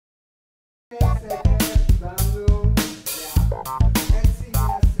This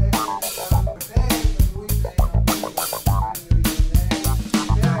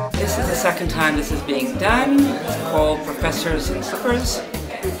is the second time this is being done. It's called Professors in Slippers,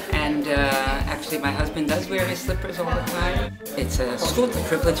 and actually my husband does wear his slippers all the time. It's a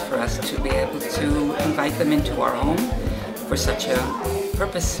privilege for us to be able to invite them into our home for such a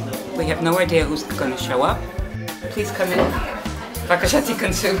purpose. We have no idea who's going to show up. Please come in. בבקשה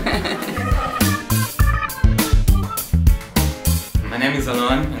תיכנסו. My name is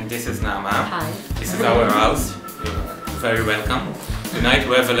Alon and this is Naoma. Hi. This is our house. You're very welcome. Tonight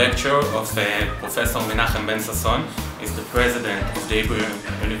we have a lecture of Professor Menachem Ben Sasson. He's the president of the Hebrew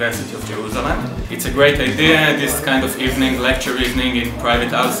University of Jerusalem. It's a great idea, this kind of evening, lecture evening in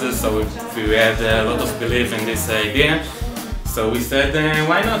private houses, so we had a lot of belief in this idea. So we said,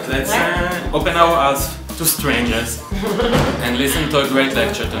 why not? Let's open our house to strangers and listen to a great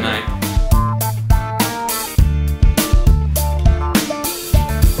lecture tonight.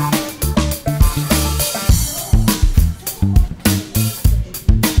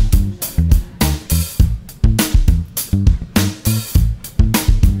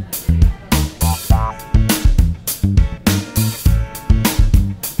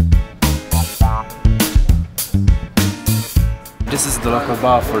 This is the local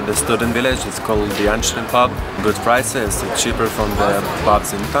bar for the student village. It's called the Einstein Pub. Good prices, it's cheaper from the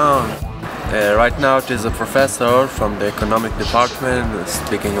pubs in town. Right now it is a professor from the economic department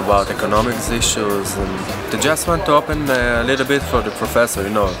speaking about economics issues, and they just want to open a little bit for the professor, you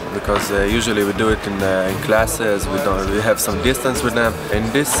know, because usually we do it in classes, we have some distance with them. In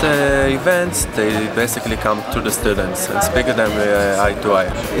these events they basically come to the students and speak to them eye to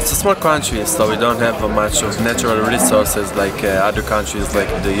eye. It's a small country, so we don't have much of natural resources like other countries like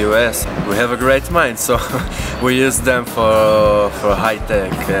the US. We have a great mind, so we use them for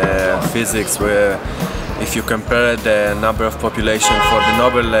high-tech physics, where if you compare the number of population for the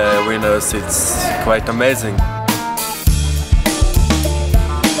Nobel winners, it's quite amazing.